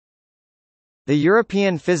The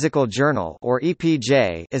European Physical Journal or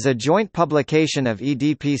EPJ is a joint publication of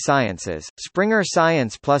EDP Sciences, Springer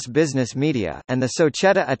Science plus Business Media, and the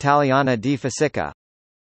Società Italiana di Fisica.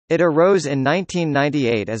 It arose in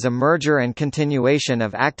 1998 as a merger and continuation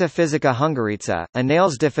of Acta Fisica Hungarica,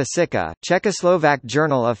 Annales de Fisica, Czechoslovak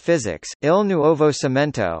Journal of Physics, Il Nuovo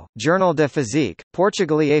Cimento, Journal de Physique,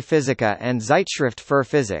 Portugaliae Physica and Zeitschrift für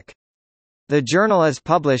Physik. The journal is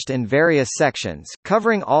published in various sections,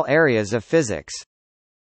 covering all areas of physics.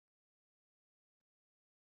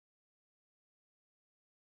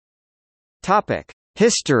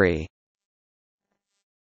 History.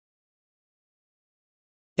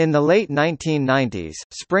 In the late 1990s,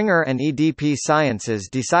 Springer and EDP Sciences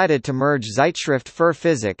decided to merge Zeitschrift für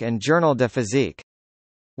Physik and Journal de Physique.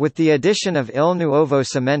 With the addition of Il Nuovo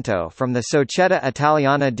Cimento from the Società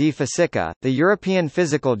Italiana di Fisica, the European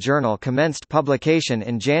Physical Journal commenced publication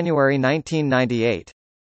in January 1998.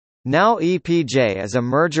 Now EPJ is a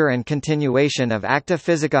merger and continuation of Acta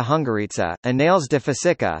Fisica Hungarica, Annales de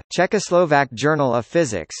Fisica, Czechoslovak Journal of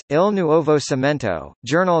Physics, Il Nuovo Cimento,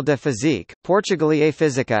 Journal de Physique, Portugaliae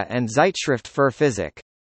Physica and Zeitschrift für Physik.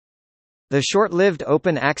 The short-lived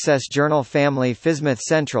open-access journal family Physmith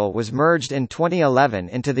Central was merged in 2011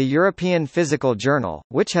 into the European Physical Journal,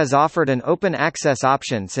 which has offered an open-access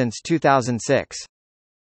option since 2006.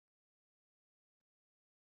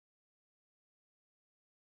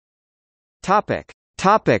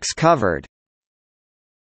 Topics covered.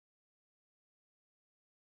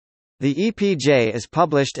 The EPJ is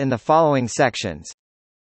published in the following sections: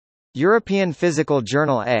 European Physical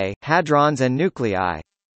Journal A, Hadrons and Nuclei;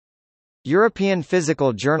 European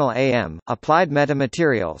Physical Journal AM, Applied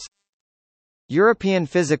Metamaterials; European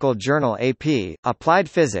Physical Journal AP, Applied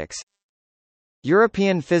Physics;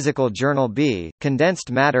 European Physical Journal B,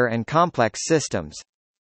 Condensed Matter and Complex Systems;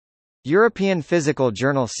 European Physical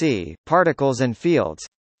Journal C, Particles and Fields;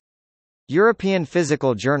 European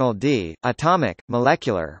Physical Journal D, Atomic,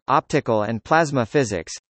 Molecular, Optical and Plasma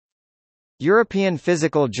Physics; European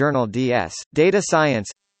Physical Journal DS, Data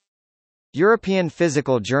Science; European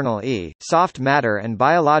Physical Journal E, Soft Matter and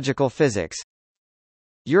Biological Physics;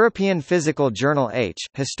 European Physical Journal H,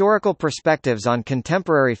 Historical Perspectives on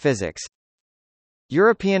Contemporary Physics;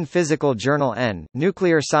 European Physical Journal N,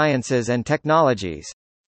 Nuclear Sciences and Technologies;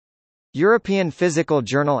 European Physical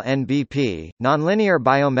Journal NBP, Nonlinear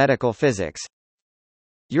Biomedical Physics;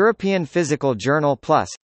 European Physical Journal Plus;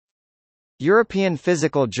 European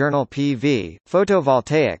Physical Journal PV,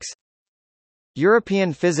 Photovoltaics;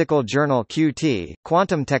 European Physical Journal QT,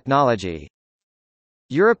 Quantum Technology;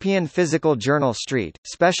 European Physical Journal Street,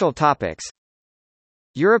 Special Topics;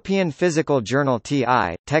 European Physical Journal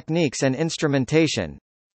TI, Techniques and Instrumentation;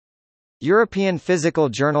 European Physical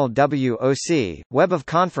Journal WOC, Web of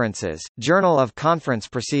Conferences, Journal of Conference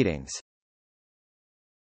Proceedings.